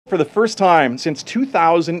For the first time since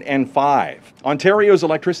 2005, Ontario's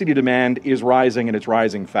electricity demand is rising, and it's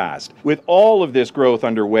rising fast. With all of this growth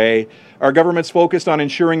underway, our government's focused on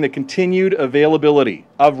ensuring the continued availability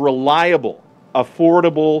of reliable,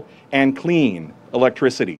 affordable, and clean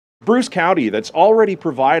electricity. Bruce County, that's already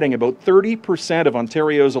providing about 30% of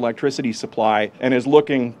Ontario's electricity supply and is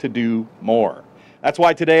looking to do more. That's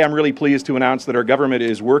why today I'm really pleased to announce that our government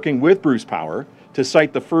is working with Bruce Power to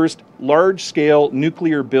site the first large-scale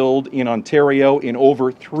nuclear build in Ontario in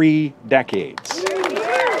over 3 decades.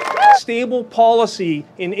 Stable policy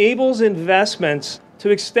enables investments to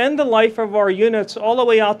extend the life of our units all the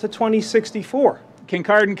way out to 2064.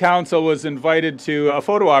 Kincardine Council was invited to a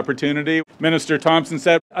photo opportunity. Minister Thompson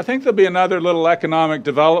said, I think there'll be another little economic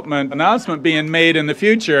development announcement being made in the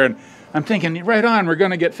future. And I'm thinking, right on, we're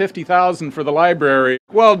going to get $50,000 for the library.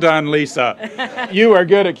 Well done, Lisa. You are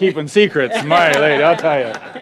good at keeping secrets, my lady, I'll tell you.